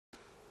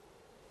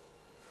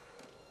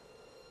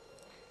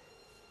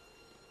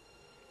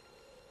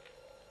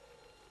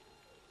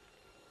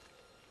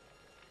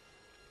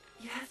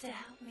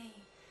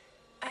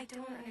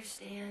don't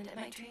understand.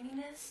 Am I dreaming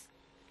this?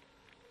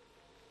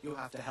 You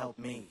have to help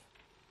me.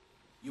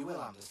 You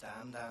will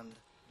understand, and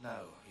no,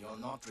 you're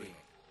not dreaming.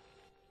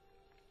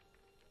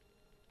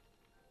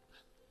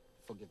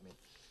 Forgive me.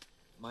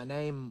 My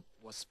name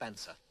was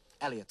Spencer.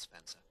 Elliot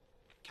Spencer.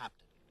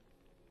 Captain.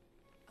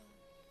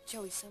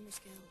 Joey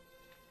Summerskill.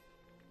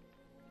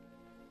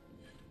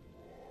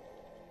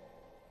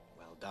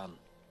 Well done.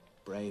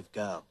 Brave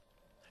girl.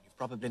 And you've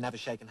probably never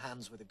shaken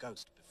hands with a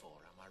ghost before,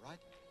 am I right?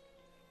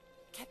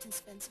 Captain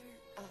Spencer?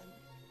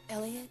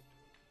 Elliot?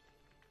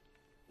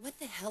 What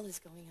the hell is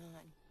going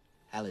on?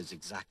 Hell is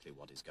exactly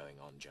what is going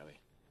on, Joey.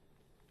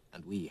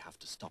 And we have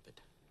to stop it.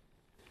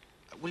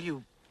 Will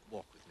you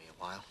walk with me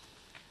a while?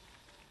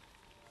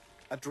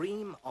 A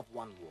dream of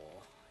one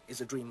war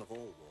is a dream of all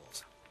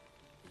wars.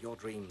 Your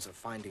dreams of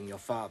finding your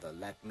father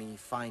let me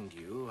find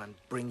you and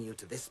bring you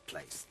to this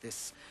place,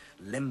 this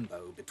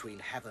limbo between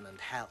heaven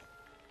and hell.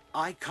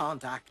 I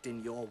can't act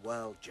in your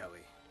world,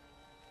 Joey,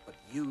 but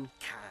you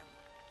can.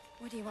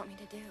 What do you want me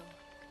to do?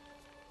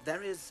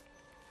 There is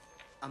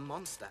a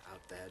monster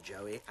out there,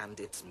 Joey, and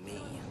it's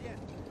me.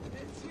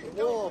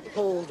 The war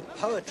pulled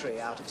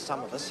poetry out of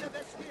some of us.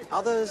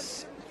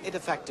 Others, it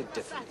affected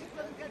differently.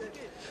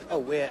 Oh,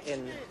 we're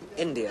in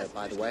India,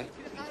 by the way,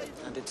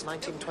 and it's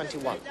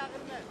 1921.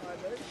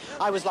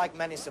 I was like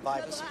many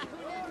survivors,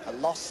 a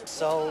lost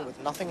soul with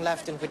nothing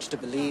left in which to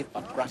believe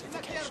but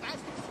gratification.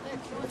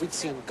 We'd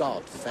seen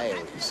God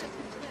fail,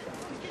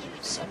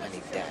 so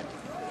many dead.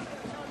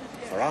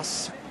 For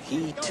us,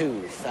 he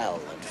too fell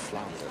at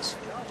Flanders.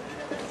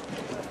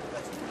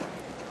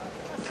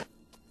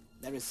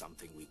 There is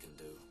something we can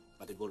do,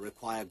 but it will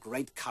require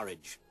great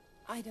courage.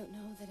 I don't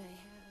know that I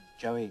have.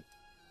 Joey,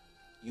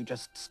 you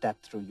just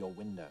stepped through your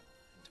window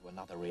into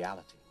another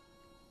reality.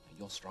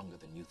 You're stronger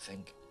than you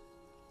think.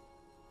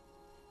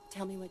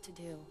 Tell me what to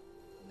do.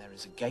 And there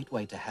is a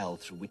gateway to hell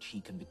through which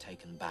he can be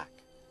taken back.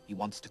 He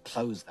wants to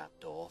close that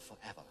door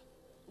forever.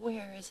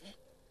 Where is it?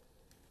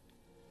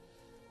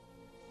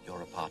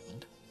 Your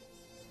apartment.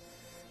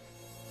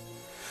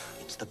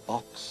 It's the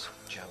box,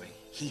 Joey.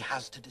 He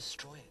has to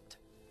destroy it.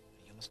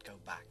 You must go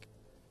back.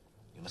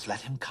 You must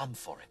let him come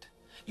for it.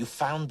 You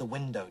found the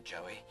window,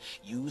 Joey.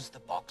 Use the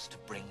box to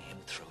bring him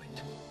through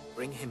it.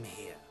 Bring him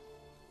here,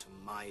 to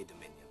my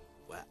dominion,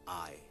 where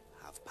I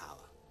have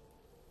power.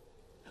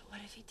 But what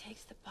if he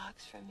takes the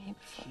box from me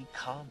before... He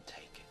can't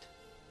take it.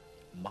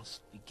 It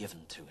must be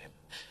given to him.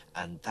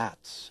 And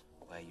that's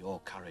where your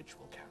courage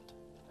will count.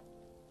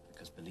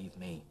 Because believe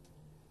me,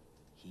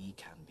 he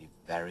can be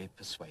very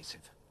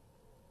persuasive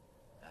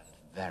and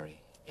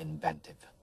very inventive.